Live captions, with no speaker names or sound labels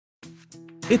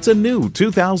It's a new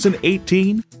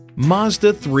 2018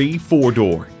 Mazda 3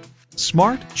 4-door.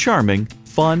 Smart, charming,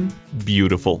 fun,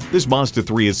 beautiful. This Mazda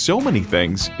 3 is so many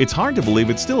things, it's hard to believe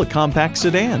it's still a compact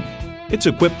sedan. It's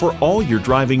equipped for all your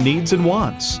driving needs and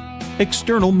wants.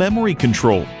 External memory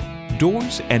control,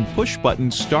 doors and push-button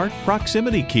start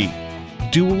proximity key,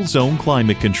 dual-zone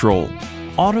climate control,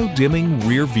 auto-dimming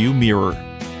rear-view mirror,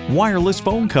 wireless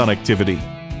phone connectivity,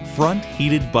 front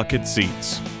heated bucket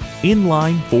seats,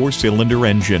 inline 4-cylinder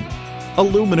engine,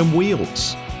 aluminum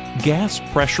wheels, gas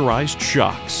pressurized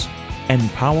shocks, and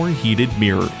power heated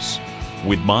mirrors.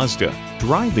 With Mazda,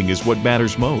 driving is what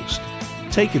matters most.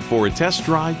 Take it for a test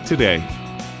drive today.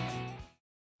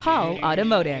 Hall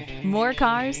Automotive. More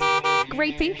cars,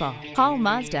 great people. Hall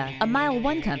Mazda, a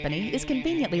MileOne company, is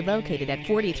conveniently located at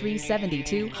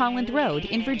 4372 Holland Road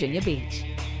in Virginia Beach.